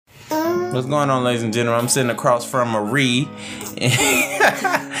What's going on, ladies and gentlemen? I'm sitting across from Marie.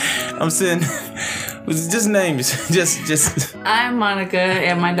 I'm sitting. Just names. Just. I'm Monica,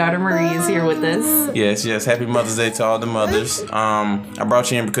 and my daughter Marie is here with us. Yes. Happy Mother's Day to all the mothers. I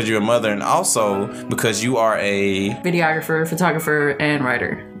brought you in because you're a mother, and also because you are a videographer, photographer, and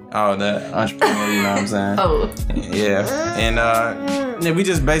writer. Oh, that entrepreneur, you know what I'm saying? Oh. Yeah. And we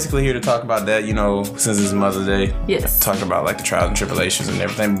just basically here to talk about that, you know, since it's Mother's Day. Yes. Talk about like the trials and tribulations and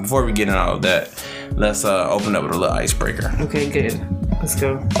everything. Before we get into all of that, let's open up with a little icebreaker. Okay, good. Let's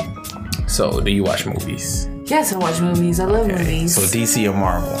go. So, do you watch movies? Yes, I watch movies. I love movies. So, DC or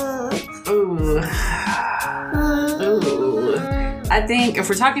Marvel? Ooh. I think if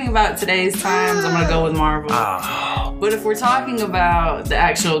we're talking about today's times, I'm going to go with Marvel. Oh. But if we're talking about the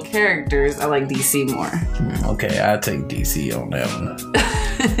actual characters, I like DC more. Okay, I'll take DC on that one.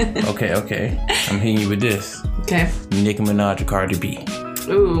 Okay. I'm hitting you with this. Okay. Nicki Minaj or Cardi B?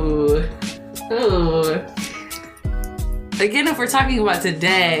 Ooh. Again, if we're talking about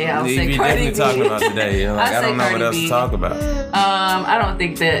today, I'll say Cardi B. Talking about today. Like, I don't know Cardi what else B. to talk about. I don't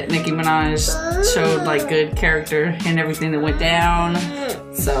think that Nicki Minaj showed like good character in everything that went down.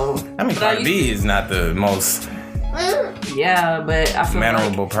 So I mean, Cardi B is not the most but I feel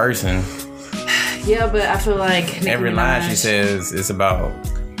mannerable person. Yeah, but I feel like Nicki every Minaj, line she says is about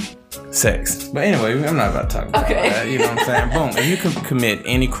sex. But anyway, I'm not about to talk about that. You know what I'm saying? Boom. If you could commit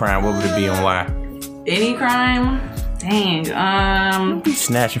any crime, what would it be and why? Any crime? Dang. Don't be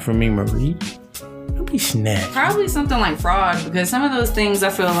snatching from me, Marie. Don't be snatching. Probably something like fraud, because some of those things I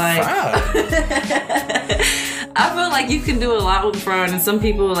feel like I feel like you can do a lot with fraud, and some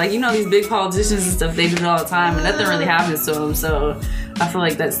people, like, you know, these big politicians and stuff, they do it all the time and nothing really happens to them. So I feel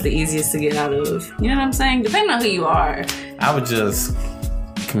like that's the easiest to get out of. You know what I'm saying? Depending on who you are. I would just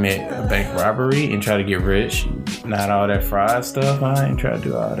commit a bank robbery and try to get rich. Not all that fraud stuff. I ain't try to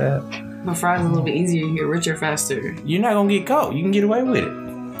do all that. But fraud is a little bit easier. You get richer faster. You're not gonna get caught. You can get away with it.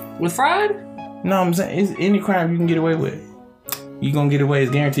 With fraud? No, I'm saying it's any crime you can get away with. You gonna get away.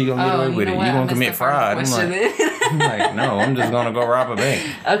 It's guaranteed you're gonna get away with it. You gonna commit fraud. I'm like, no, I'm just gonna go rob a bank.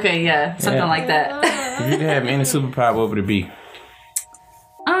 Okay, yeah, something like that. If you could have any superpower, what would it be?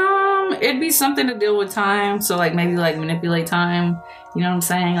 It'd be something to deal with time. So like maybe like manipulate time. You know what I'm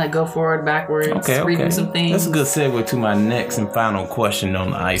saying? Like go forward, backwards, redo some things. That's a good segue to my next and final question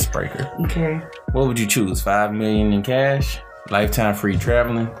on the icebreaker. Okay. What would you choose? $5 million in cash, lifetime free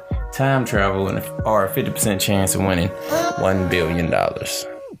traveling, time travel, or a 50% chance of winning $1 billion?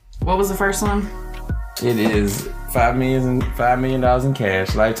 What was the first one? It is $5 million in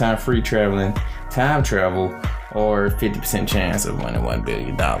cash, lifetime free traveling, time travel, or 50% chance of winning $1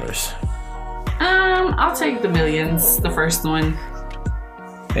 billion. I'll take the billions. The first one.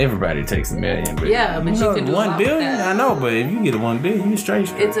 Everybody takes $1 million, but yeah, but you can do $1 billion. I know, but if you get a $1 billion, you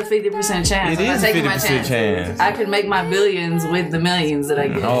straight. It's a 50% chance. It is a 50% chance. I could make my billions with the millions that I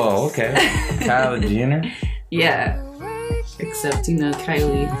get. Oh, okay. Kylie Jenner. Yeah. Except, you know,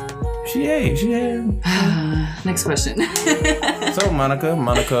 Kylie. She ain't. Next question. So, Monica.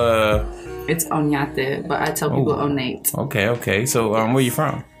 It's Onyate, but I tell people Onate. Okay. So, where you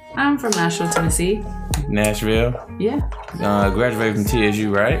from? I'm from Nashville, Tennessee. Nashville? Yeah. Graduated from TSU,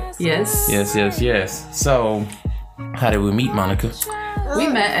 right? Yes. Yes. So, how did we meet, Monica? We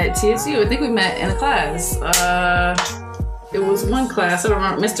met at TSU. I think we met in a class. It was one class. I don't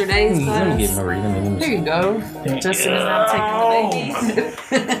remember. Mr. Day's class. Let me get Marie. Let me Here you go. Justin is now taking the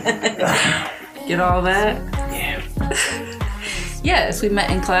baby. Get all that? Yeah. Yes, we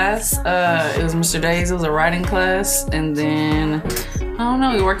met in class. It was Mr. Day's. It was a writing class. And then, I don't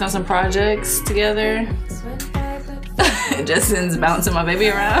know, we worked on some projects together. Justin's bouncing my baby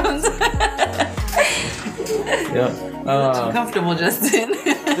around. Yep. I'm comfortable, Justin.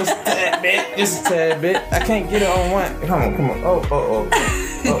 Just a tad bit. I can't get it on one. Come on. Oh.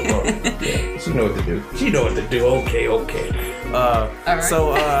 Yeah, she know what to do. Okay. All right.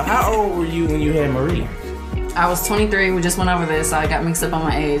 So, how old were you when you had Marie? I was 23. We just went over this, so I got mixed up on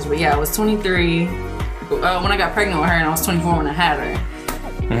my age. But yeah, I was 23 when I got pregnant with her, and I was 24 when I had her.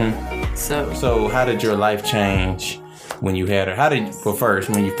 Mm-hmm. So how did your life change when you had her? First,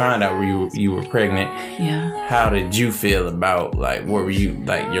 when you found out you were pregnant, yeah, how did you feel about, like, what were you,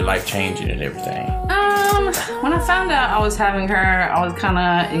 like, your life changing and everything? When I found out I was having her, I was kind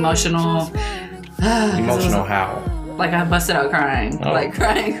of emotional. Emotional how? Like I busted out crying, like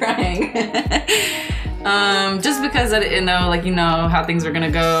crying. Just because I didn't know, like, you know, how things were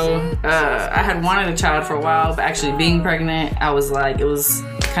gonna go. I had wanted a child for a while, but actually being pregnant, I was like, it was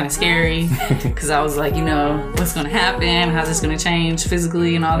kind of scary because I was like, you know, what's gonna happen? How's this gonna change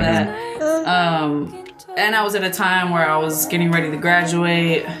physically and all that? And I was at a time where I was getting ready to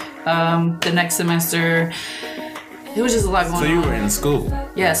graduate. The next semester, it was just a lot going on. So you were in school?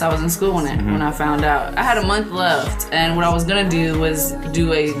 Yes, I was in school when I found out. I had a month left, and what I was gonna do was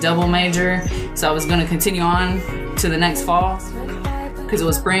do a double major. So I was gonna continue on to the next fall, because it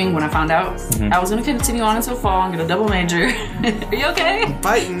was spring when I found out. I was gonna continue on until fall and get a double major. Are you okay? I'm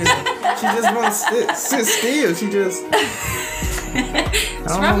fighting this. She just wants to sit still. She just...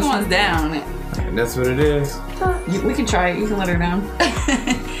 Scrubbing one's down. That's what it is. We can try it. You can let her down.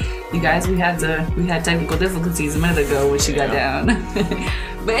 You guys, we had technical difficulties a minute ago when she got down.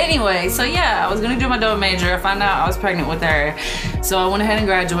 But anyway, so yeah, I was gonna do my double major. I found out I was pregnant with her, so I went ahead and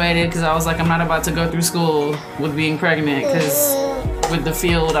graduated because I was like, I'm not about to go through school with being pregnant, because with the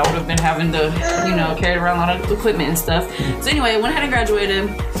field I would have been having to, carry around a lot of equipment and stuff. So anyway, I went ahead and graduated,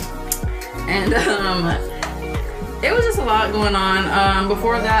 and it was just a lot going on.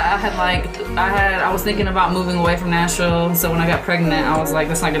 Before that, I was thinking about moving away from Nashville. So when I got pregnant, I was like,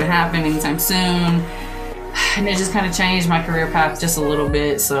 that's not gonna happen anytime soon. And it just kind of changed my career path just a little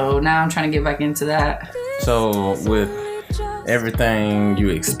bit. So now I'm trying to get back into that. So with everything you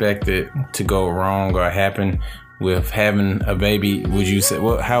expected to go wrong or happen with having a baby, would you say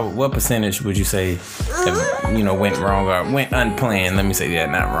what percentage would you say went wrong or went unplanned? Let me say that,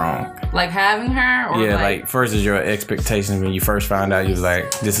 not wrong. Like having her? Or yeah, like versus your expectations when you first found out. You was like,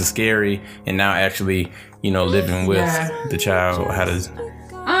 this is scary, and now actually, living with the child. How does?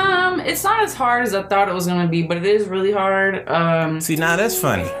 It's not as hard as I thought it was gonna be, but it is really hard. See, now that's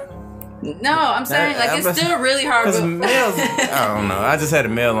funny. No, I'm saying it's still really hard. Because males, I don't know. I just had a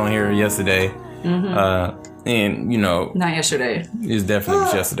male on here yesterday, and not yesterday. It definitely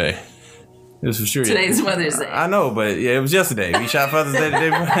was yesterday. It was for sure. Today's Mother's Day. I know, but yeah, it was yesterday. We shot Father's Day today.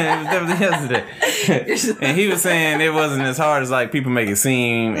 It was definitely yesterday. And he was saying it wasn't as hard as like people make it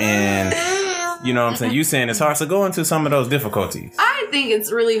seem, and you know what I'm saying? You saying it's hard. So go into some of those difficulties. I think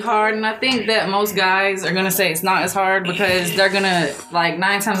it's really hard, and I think that most guys are gonna say it's not as hard because they're gonna, like,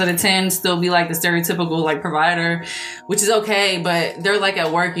 9 times out of 10 still be like the stereotypical like provider, which is okay, but they're like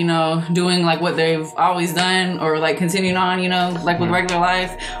at work, doing like what they've always done, or like continuing on, like with regular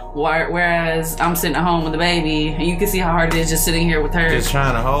life. Whereas I'm sitting at home with a baby, and you can see how hard it is just sitting here with her. Just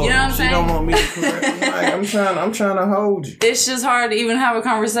trying to hold. You know what I'm saying? She don't want me to correct. Like, I'm trying to hold you. It's just hard to even have a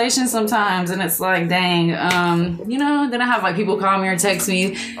conversation sometimes, and it's like, dang, then I have like people call me or text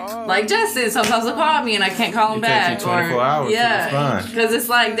me, like Justin. Sometimes they'll call me and I can't call them back. Takes you 24 hours. Yeah, because it's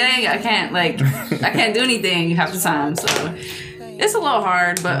like, dang, I can't do anything half the time. So it's a little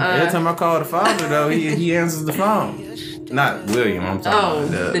hard, but every time I call the father though, he answers the phone. Not William, I'm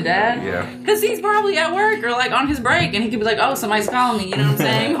talking about the dad? Yeah. Because he's probably at work or like on his break, and he could be like, oh, somebody's calling me, you know what I'm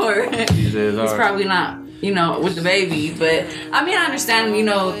saying? Or he's probably not, with the baby. But I mean, I understand,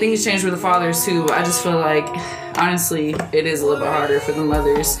 things change with the fathers too. I just feel like, honestly, it is a little bit harder for the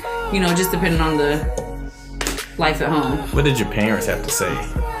mothers, just depending on the life at home. What did your parents have to say?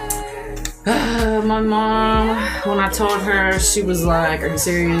 My mom, when I told her, she was like, are you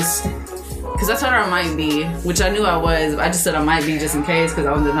serious? Because I told her I might be, which I knew I was. I just said I might be just in case, because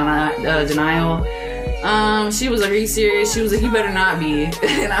I was in denial. She was like, are you serious? She was like, you better not be.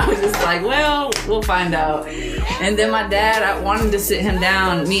 And I was just like, well, we'll find out. And then my dad, I wanted to sit him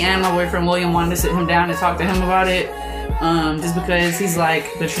down. Me and my boyfriend William wanted to sit him down and talk to him about it. Just because he's like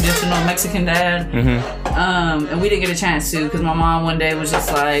the traditional Mexican dad. And we didn't get a chance to, because my mom one day was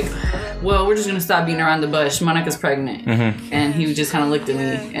just like, well, we're just going to stop beating around the bush. Monica's pregnant. And he just kind of looked at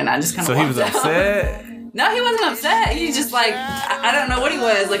me, and I just kind of So he was upset? No, he wasn't upset. He just like, I don't know what he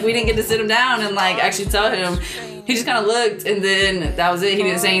was. Like, we didn't get to sit him down and like actually tell him. He just kind of looked, and then that was it. He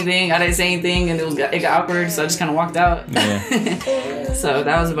didn't say anything. I didn't say anything, and it got awkward, so I just kind of walked out. Yeah. So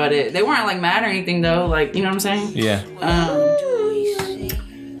that was about it. They weren't like mad or anything though. Like, you know what I'm saying? Yeah.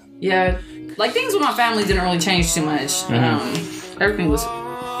 Yeah. Like, things with my family didn't really change too much. Everything was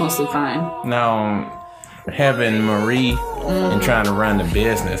mostly fine. Now, having Marie and trying to run the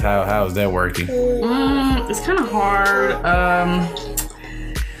business, how is that working? It's kind of hard.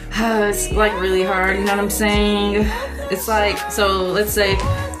 It's like really hard, you know what I'm saying? It's like, so let's say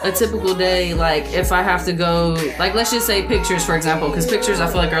a typical day, like if I have to go, like let's just say pictures, for example, because pictures I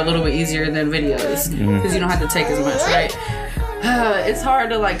feel like are a little bit easier than videos, because you don't have to take as much, right? It's hard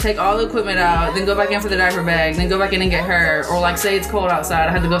to like take all the equipment out, then go back in for the diaper bag, then go back in and get her, or like say it's cold outside,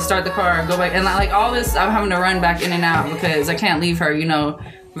 I had to go start the car, go back, and like all this I'm having to run back in and out because I can't leave her,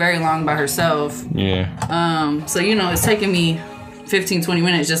 very long by herself. Yeah. So it's taking me 15-20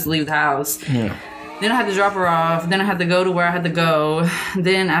 minutes just to leave the house. Yeah. Then I had to drop her off. Then I had to go to where I had to go.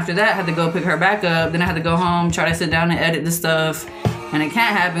 Then after that, I had to go pick her back up. Then I had to go home, try to sit down and edit the stuff. And it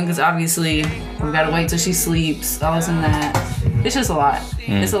can't happen because obviously we gotta wait till she sleeps, all this and that. it's just a lot.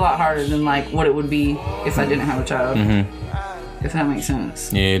 It's a lot harder than like what it would be if I didn't have a child. If that makes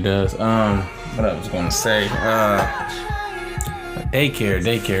sense. Yeah, it does. What I was gonna say, daycare.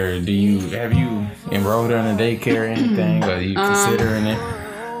 Have you enrolled her in a daycare or anything? Or are you considering it?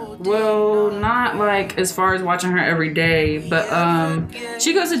 Well, not like as far as watching her every day, but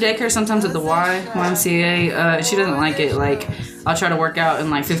she goes to daycare sometimes at the YMCA. She doesn't like it. Like, I'll try to work out, and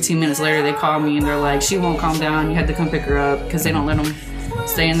like 15 minutes later, they call me and they're like, "She won't calm down. You had to come pick her up," because they don't let them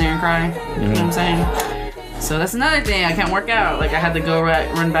stay in there and cry. You know what I'm saying? So that's another thing. I can't work out. Like, I had to go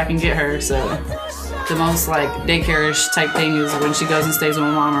run back and get her. So the most like daycare-ish type thing is when she goes and stays with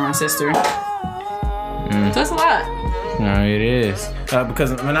my mom or my sister. So that's a lot. No, it is.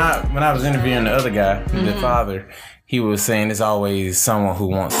 Because when I was interviewing the other guy, the father, he was saying it's always someone who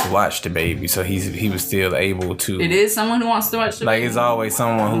wants to watch the baby. So he was still able to. It is someone who wants to watch the baby? Like, it's always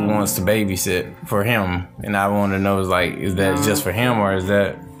someone who wants to babysit for him. And I want to know, is that just for him, or is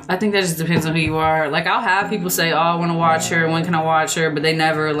that... I think that just depends on who you are. Like, I'll have people say, "Oh, I want to watch her. When can I watch her?" But they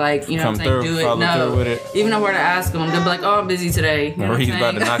never, like, you know what I'm saying, do it. No. With it. Even if I were to ask them, they'll be like, "Oh, I'm busy today." You know or he's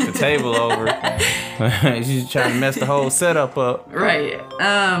about to knock the table over. She's trying to mess the whole setup up. Right.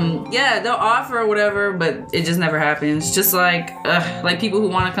 Yeah, they'll offer or whatever, but it just never happens. Just like people who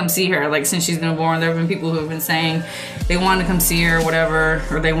want to come see her. Like, since she's been born, there have been people who have been saying they wanted to come see her or whatever,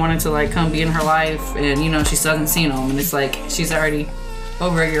 or they wanted to, like, come be in her life, and, you know, she still hasn't seen them, and it's like she's already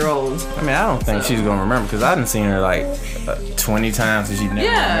over a year old. I mean, I don't think she's gonna remember, because I done seen her like 20 times and she never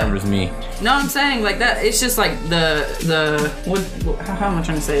remembers me. No, I'm saying like that. It's just like how am I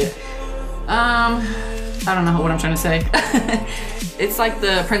trying to say it? I don't know what I'm trying to say. It's like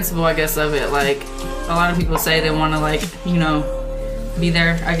the principle, I guess, of it. Like, a lot of people say they want to, like, you know, be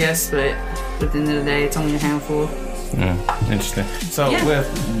there, I guess, but at the end of the day, it's only a handful. Interesting. So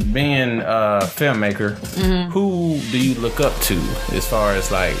with being a filmmaker, who do you look up to as far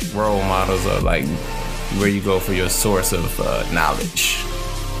as like role models, or like where you go for your source of knowledge?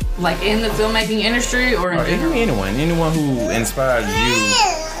 Like in the filmmaking industry, or anyone who inspires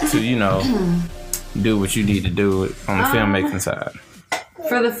you to, you know, do what you need to do on the filmmaking side?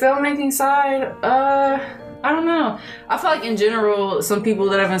 For the filmmaking side, I don't know. I feel like in general, some people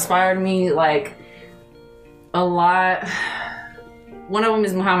that have inspired me, like, a lot. One of them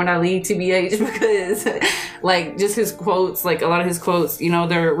is Muhammad Ali, TBH, because like just his quotes, like a lot of his quotes, you know,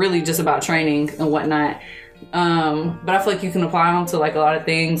 they're really just about training and whatnot. But I feel like you can apply them to like a lot of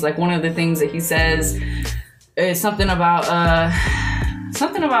things. Like, one of the things that he says is something about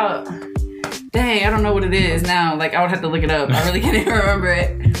dang, I don't know what it is now. Like, I would have to look it up. I really can't even remember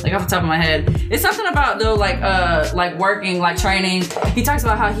it, like, off the top of my head. It's something about, though, like working, like training. He talks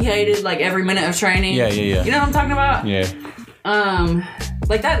about how he hated like every minute of training. Yeah. You know what I'm talking about? Yeah.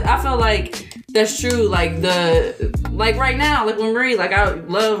 Like that. I feel like that's true. Like right now, like when Marie, like, I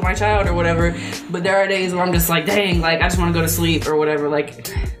love my child or whatever, but there are days where I'm just like, dang, like I just want to go to sleep or whatever.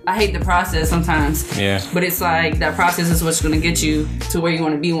 Like, I hate the process sometimes. Yeah. But it's like that process is what's going to get you to where you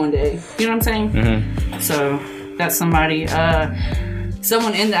want to be one day. You know what I'm saying? Mm-hmm. So that's somebody.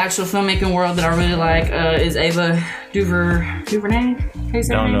 Someone in the actual filmmaking world that I really like is Ava DuVernay.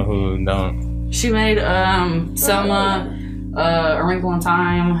 Don't know who. Don't. She made Selma, A Wrinkle in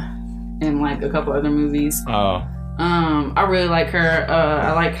Time, and like a couple other movies. Oh. I really like her.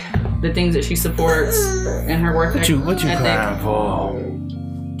 I like the things that she supports and her work. What you crying for?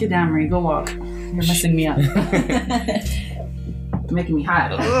 Get down, Marie. Go walk. You're messing me up. Making me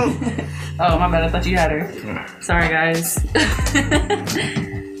hot. Oh, my bad. I thought you had her. Sorry, guys.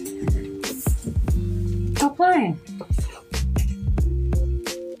 Stop playing.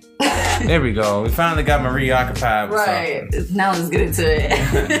 There we go. We finally got Marie occupied with right. something. Now let's get into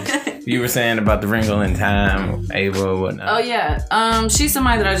it. You were saying about the Wrinkle in Time, Ava, or whatnot. Oh, yeah. She's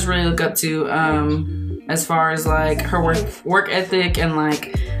somebody that I just really look up to as far as, like, her work ethic and,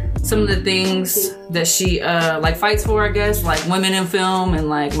 like, some of the things that she, like, fights for, I guess. Like, women in film and,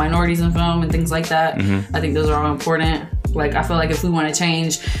 like, minorities in film and things like that. Mm-hmm. I think those are all important. Like, I feel like if we want to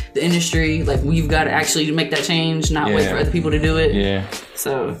change the industry, like, we've got to actually make that change, not wait for other people to do it. Yeah.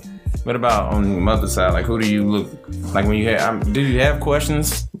 So... What about on the mother side? Like, who do you look like when you have? Do you have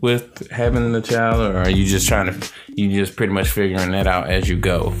questions with having the child, or are you just pretty much figuring that out as you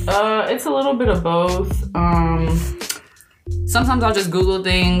go? It's a little bit of both. Sometimes I'll just Google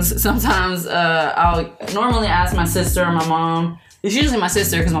things. Sometimes I'll normally ask my sister or my mom. It's usually my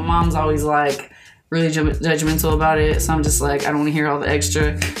sister because my mom's always like really judgmental about it. So I'm just like, I don't want to hear all the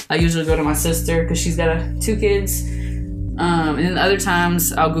extra. I usually go to my sister because she's got 2 kids. And then other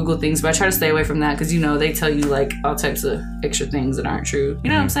times I'll Google things, but I try to stay away from that because, you know, they tell you like all types of extra things that aren't true. You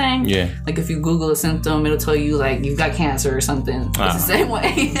know what I'm saying? Yeah. Like if you Google a symptom, it'll tell you like you've got cancer or something. It's the same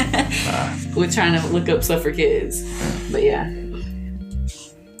way with trying to look up stuff for kids. But yeah.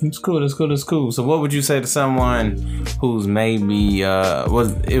 It's cool. That's cool. So, what would you say to someone who's maybe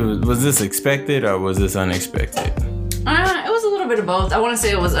was this expected or was this unexpected? It was a little bit of both. I want to say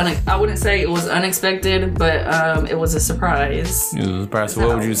it was. I wouldn't say it was unexpected, but it was a surprise. It was a surprise. So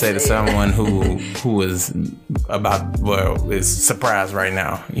what would you say to someone who is is surprised right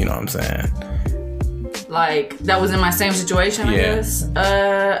now? You know what I'm saying? Like that was in my same situation, I guess.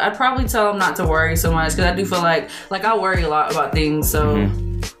 I'd probably tell them not to worry so much because I do feel like I worry a lot about things. So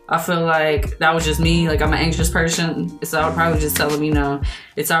I feel like that was just me. Like I'm an anxious person, so I would probably just tell them, you know,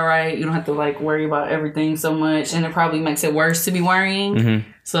 it's all right. You don't have to like worry about everything so much, and it probably makes it worse to be worrying.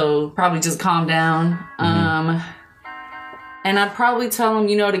 So probably just calm down. And I'd probably tell them,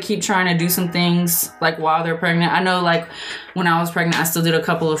 you know, to keep trying to do some things like while they're pregnant. I know, like when I was pregnant, I still did a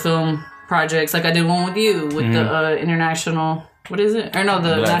couple of film projects. Like I did one with you with the international. What is it? Or no,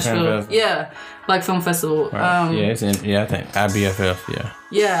 the Black Nashville. Yeah, Black Film Festival. Right. I think IBFF.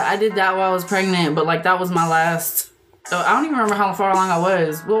 Yeah, I did that while I was pregnant, but like that was my last. I don't even remember how far along I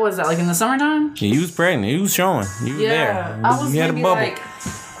was. What was that? Like in the summertime? Yeah, you was pregnant. You was showing. You was there. I was you had maybe a bubble. like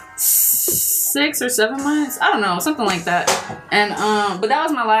 6 or 7 months. I don't know, something like that. And but that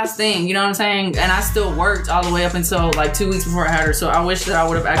was my last thing. You know what I'm saying? And I still worked all the way up until like 2 weeks before I had her. So I wish that I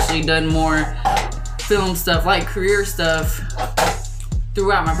would have actually done more film stuff, like career stuff,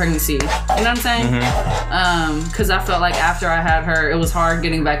 throughout my pregnancy. You know what I'm saying? Because I felt like after I had her, it was hard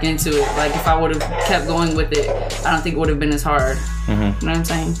getting back into it. Like if I would have kept going with it, I don't think it would have been as hard. You know what I'm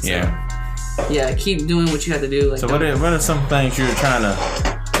saying? So, yeah, keep doing what you have to do. Like, so what are some things you're trying to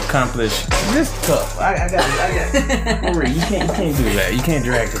accomplish? This cup, I got it. Marie, you can't do that. You can't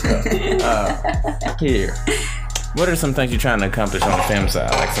drag the cup. Here. What are some things you're trying to accomplish on the film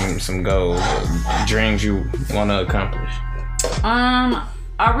side? Like some goals or dreams you want to accomplish? I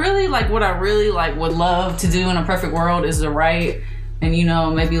really like what I really like would love to do in a perfect world is to write and, you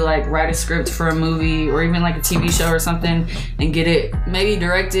know, maybe like write a script for a movie or even like a TV show or something and get it maybe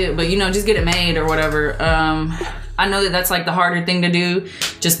directed, but, you know, just get it made or whatever. I know that that's like the harder thing to do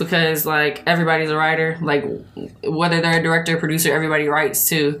just because like everybody's a writer, like whether they're a director, producer, everybody writes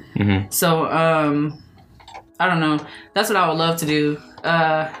too. So, I don't know. That's what I would love to do.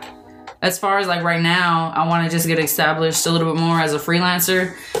 As far as like right now, I want to just get established a little bit more as a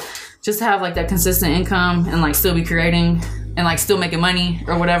freelancer, just to have like that consistent income and like still be creating and like still making money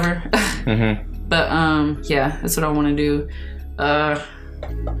or whatever. But yeah, that's what I want to do.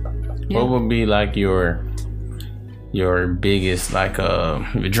 What would be like your biggest like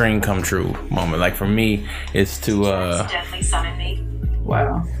dream come true moment? Like for me, it's to definitely summoned me.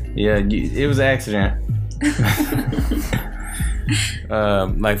 Wow. Yeah, it was an accident.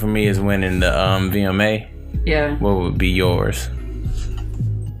 Like for me, is winning the VMA. Yeah. What would be yours?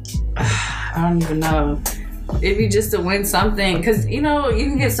 I don't even know. It'd be just to win something, because you know you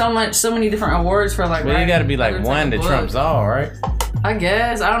can get so many different awards for like. Well, you got to be like one that trumps all, right? I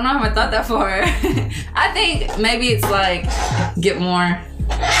guess. I don't know. I haven't thought that far. I think maybe it's like get more.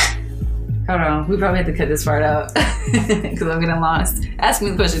 Hold on. We probably have to cut this part out because I'm getting lost. Ask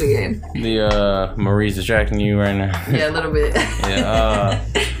me the question again. The Marie's distracting you right now. Yeah, a little bit. Yeah.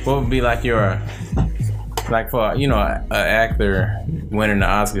 What would be like your like for you know an actor winning the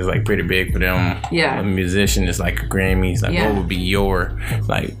Oscars like pretty big for them. Yeah. A musician is like Grammys. Like what would be your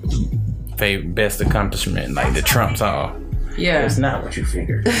like best accomplishment like the trumps all? Yeah. It's not what you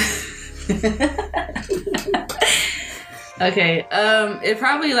figured. Okay, it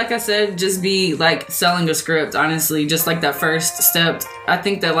probably, like I said, just be like selling a script, honestly, just like that first step. I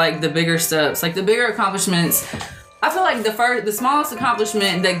think that like the bigger steps, like the bigger accomplishments, I feel like the smallest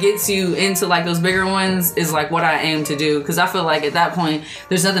accomplishment that gets you into like those bigger ones is like what I aim to do. Because I feel like at that point,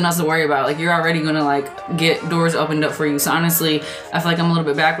 there's nothing else to worry about. Like you're already gonna like get doors opened up for you. So honestly, I feel like I'm a little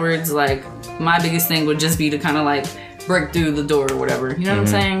bit backwards. Like my biggest thing would just be to kind of like break through the door or whatever. You know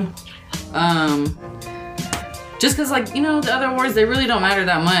what I'm saying? Just because, like, you know, the other awards, they really don't matter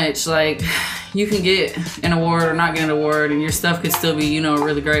that much. Like, you can get an award or not get an award, and your stuff could still be, you know,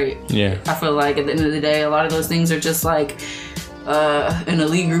 really great. Yeah. I feel like at the end of the day, a lot of those things are just, like, an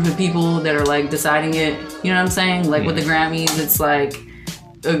elite group of people that are, like, deciding it. You know what I'm saying? Like, with the Grammys, it's, like,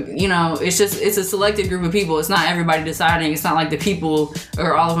 you know, it's a selected group of people. It's not everybody deciding. It's not like the people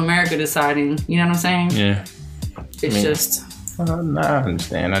or all of America deciding. You know what I'm saying? Yeah. It's just... I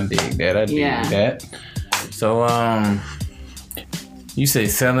understand. I dig that. That. So, you say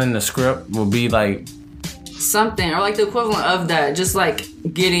selling the script will be like something, or like the equivalent of that, just like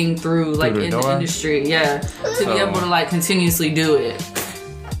getting through like in the industry, to be able to like continuously do it.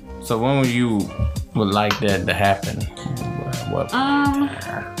 So when would like that to happen? What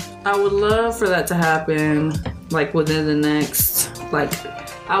I would love for that to happen like within the next, like,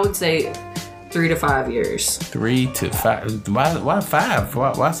 I would say 3 to 5 years. 3 to 5. Why 5?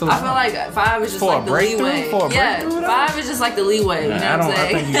 Why so long? I feel like 5 is just like the leeway. Yeah, 5 is just like the leeway. You know what I'm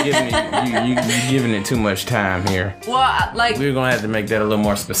saying? I think you're giving it too much time here. Well, like, we're gonna have to make that a little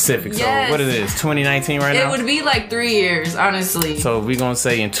more specific. Yes. So what is this? 2019 right now? It would be like 3 years, honestly. So we're gonna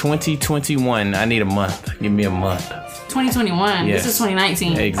say in 2021, I need a month. Give me a month. 2021. Yes. This is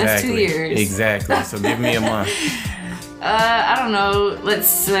 2019. Exactly. That's 2 years. Exactly. So give me a month. I don't know. Let's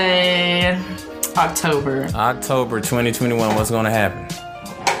say October 2021. What's gonna happen?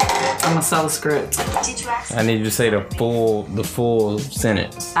 I'm gonna sell a script. I need you to say the full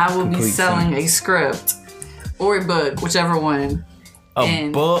sentence. I will be selling a script or a book, whichever one. A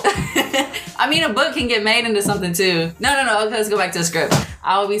book? I mean, a book can get made into something too. No. Okay, let's go back to the script.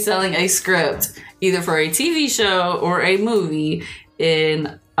 I will be selling a script either for a TV show or a movie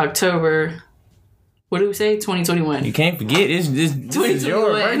in October. What do we say? 2021. You can't forget, this is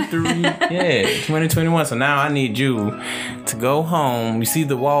your breakthrough. Yeah, 2021. So now I need you to go home. You see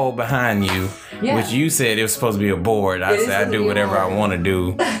the wall behind you, which you said it was supposed to be a board. I said I do whatever I want to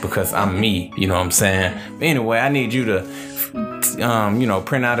do because I'm me. You know what I'm saying? But anyway, I need you to,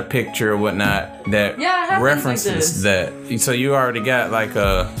 print out a picture or whatnot that references that. So you already got like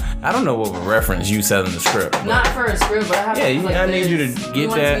I don't know what reference you selling the script. Not for a script, but I have I need you to get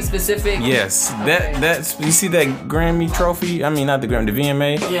want that. To be specific. Yes, okay. That's you see that Grammy trophy. I mean, not the Grammy, the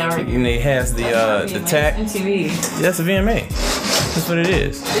VMA. Yeah, right. And it has the tag. MTV. That's a VMA. That's what it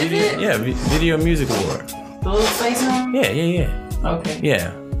is. Yeah, Video Music Award. The little space one? Yeah. Okay.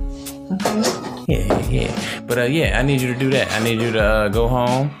 Yeah. Yeah. But I need you to do that. I need you to go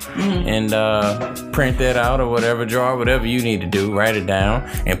home and print that out or whatever, draw whatever you need to do, write it down,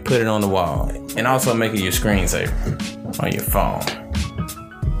 and put it on the wall. And also make it your screensaver on your phone.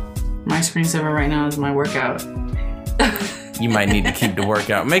 My screensaver right now is my workout. You might need to keep the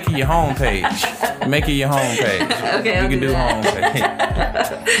workout. Make it your homepage. Make it your homepage. Okay, you can do homepage.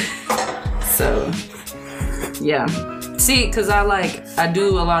 So, yeah. See, because I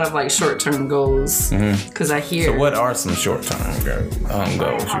do a lot of like short-term goals. Because I hear. So what are some short-term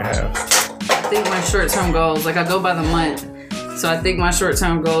goals you have? I think my short-term goals, like I go by the month. So I think my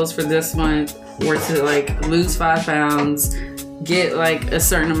short-term goals for this month were to like lose 5 pounds, get like a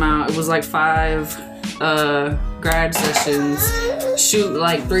certain amount. It was like 5 grad sessions, shoot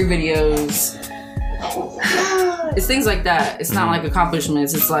like 3 videos. It's things like that. It's not like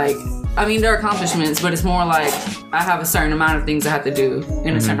accomplishments. It's like, I mean, there are accomplishments, but it's more like I have a certain amount of things I have to do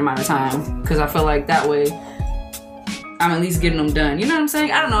in a certain amount of time. Because I feel like that way I'm at least getting them done. You know what I'm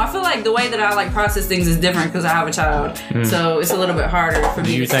saying? I don't know. I feel like the way that I like process things is different because I have a child. So it's a little bit harder for me to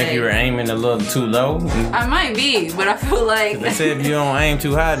say. Do you think you were aiming a little too low? I might be, but I feel like... They said if you don't aim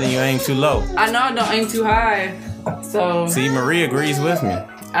too high, then you aim too low. I know I don't aim too high. So... See, Marie agrees with me.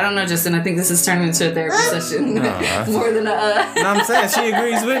 I don't know, Justin. I think this is turning into a therapy session more than a. No, I'm saying she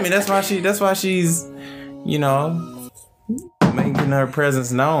agrees with me. That's why she's, making her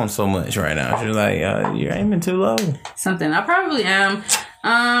presence known so much right now. She's like, you're aiming too low. Something. I probably am.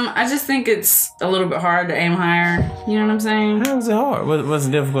 I just think it's a little bit hard to aim higher. You know what I'm saying? How is it hard? What's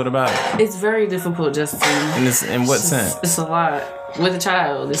difficult about it? It's very difficult, Justin. In what sense? It's a lot. With a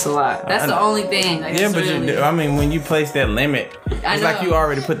child, it's a lot. That's the only thing. Like, but when you place that limit, it's like you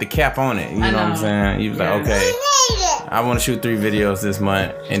already put the cap on it. You know what I'm saying? You're like, okay, I want to shoot 3 videos this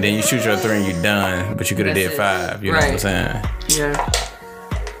month, and then you shoot your 3 and you're done, but you could have did 5. You know what I'm saying? Yeah.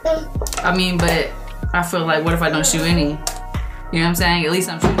 I mean, but I feel like, what if I don't shoot any? You know what I'm saying? At least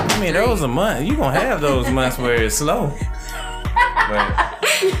I'm shooting. I mean, those are months. You gonna have those months where it's slow.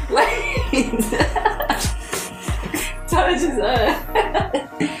 Wait.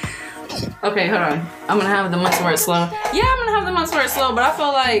 Okay, hold on. I'm gonna have the months where it's slow. Yeah, I'm gonna have the months where it's slow, but I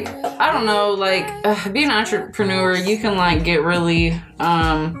feel like, I don't know, like, being an entrepreneur, you can, like, get really,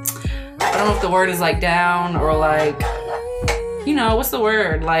 I don't know if the word is, like, down or, like, what's the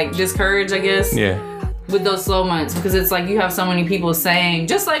word? Like, discouraged, I guess? Yeah. With those slow months, because it's like you have so many people saying,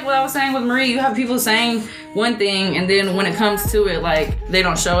 just like what I was saying with Marie, you have people saying one thing, and then when it comes to it, like, they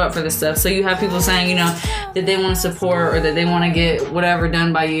don't show up for this stuff. So you have people saying, that they want to support or that they want to get whatever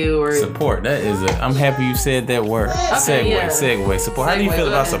done by you or support. That is I'm happy you said that word. Okay, segue support. How do you feel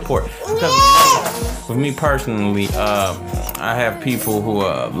about support? Because with me personally, I have people who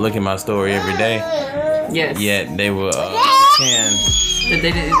look at my story every day. Yes. Yet they will pretend that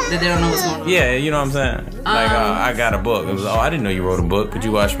they don't know what's going on. Yeah, you know what I'm saying? Like, I got a book. It was, I didn't know you wrote a book, but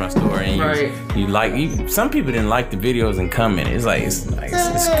you watched my story and you like. Some people didn't like the videos and commented. It's like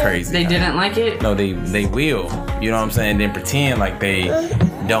it's crazy. They didn't like it. No, they will. You know what I'm saying? Then pretend like they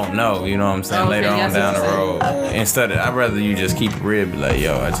don't know. You know what I'm saying? Later on down the road. Instead of, I'd rather you just keep it real. Be like,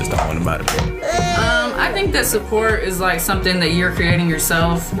 yo, I just don't want to buy the book. I think that support is like something that you're creating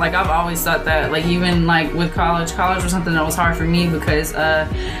yourself. Like I've always thought that. Like even like with college was something that was hard for me because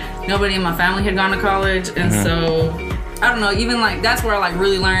nobody in my family had gone to college, and so I don't know. Even like that's where I like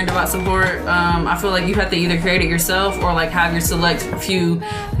really learned about support. I feel like you have to either create it yourself or like have your select few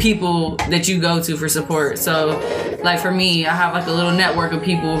people that you go to for support. So like for me, I have like a little network of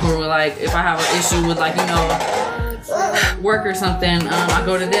people who are like, if I have an issue with like work or something, I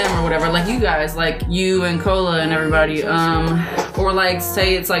go to them or whatever. Like you guys, like you and Cola and everybody, or like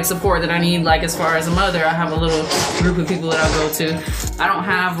say it's like support that I need, like as far as a mother, I have a little group of people that I go to. I don't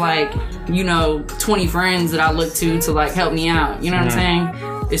have like 20 friends that I look to like help me out. You know what I'm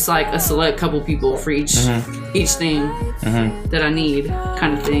saying? It's like a select couple people for each thing that I need,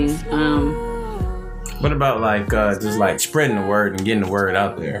 kind of thing. What about like just like spreading the word and getting the word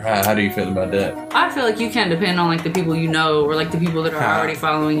out there? How do you feel about that? I feel like you can't depend on like the people you know or like the people that are already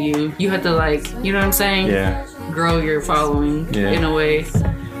following you. You have to like, you know what I'm saying? Yeah. Grow your following in a way,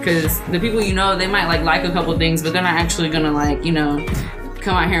 because the people you know, they might like a couple things, but they're not actually gonna like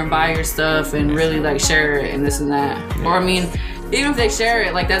come out here and buy your stuff and really like share it and this and that. Or I mean, even if they share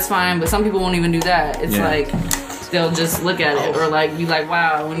it, like that's fine, but some people won't even do that. It's like they'll just look at it or like be like,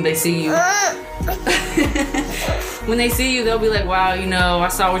 wow, when they see you. When they see you, they'll be like, wow, I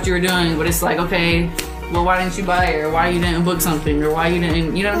saw what you were doing, but it's like, okay, well, why didn't you buy it, or why you didn't book something, or why you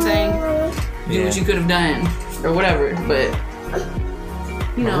didn't, you know what I'm saying? Do what you could have done, or whatever. But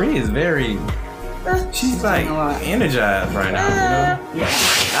Marie is very, she's like energized right now,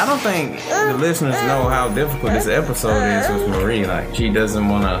 I don't think the listeners know how difficult this episode is with Marie. Like, she doesn't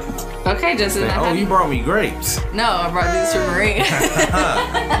want to. Okay, Justin. Oh, you brought me grapes. No, I brought these for Marie.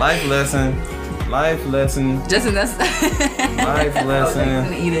 Life lesson. Justin, that's life lesson. I'm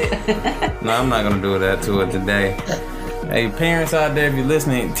gonna eat it. No, I'm not gonna do that to her today. Hey, parents out there, if you're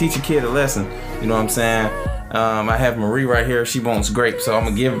listening, teach your kid a lesson. You know what I'm saying? I have Marie right here. She wants grapes, so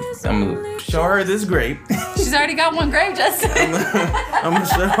I'm gonna show her this grape. She's already got one grape, Justin. I'm gonna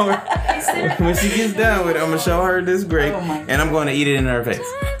show her when she gets done with it. I'm gonna show her this grape, and I'm gonna eat it in her face.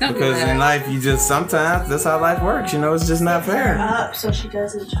 Because in life, you just sometimes that's how life works. It's just not fair. Up so she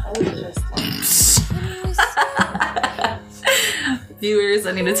doesn't choke. Viewers,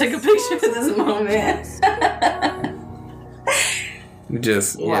 I need to take a picture of this moment. We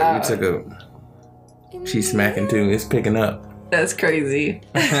took a. She's smacking too. It's picking up. That's crazy.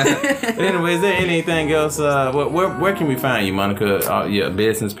 But anyway, is there anything else? Where can we find you, Monica? Your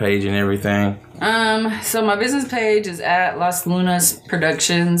business page and everything. So my business page is at Las Lunas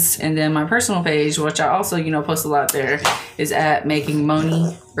Productions, and then my personal page, which I also post a lot there, is at Making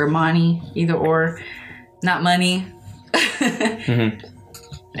Money or Money, either or, not money.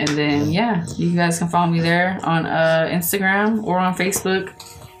 And then you guys can follow me there on Instagram or on Facebook,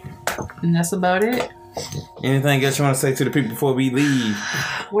 and that's about it. Anything else you want to say to the people before we leave?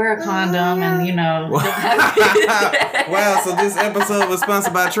 Wear a condom and, Wow, so this episode was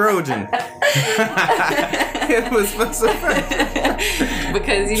sponsored by Trojan. It was sponsored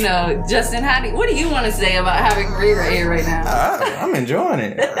because, Justin, what do you want to say about having Marie right here right now? I'm enjoying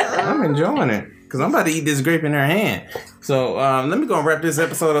it. Because I'm about to eat this grape in her hand. So let me go and wrap this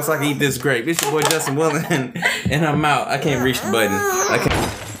episode up so I can eat this grape. It's your boy Justin Willing, and I'm out. I can't reach the button.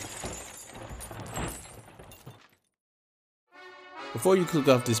 Before you click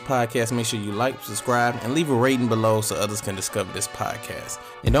off this podcast, make sure you like, subscribe, and leave a rating below so others can discover this podcast.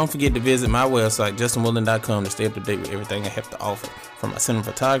 And don't forget to visit my website, justinwilling.com, to stay up to date with everything I have to offer, from my cinema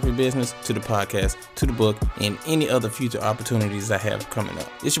photography business, to the podcast, to the book, and any other future opportunities I have coming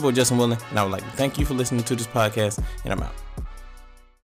up. It's your boy Justin Willing, and I would like to thank you for listening to this podcast, and I'm out.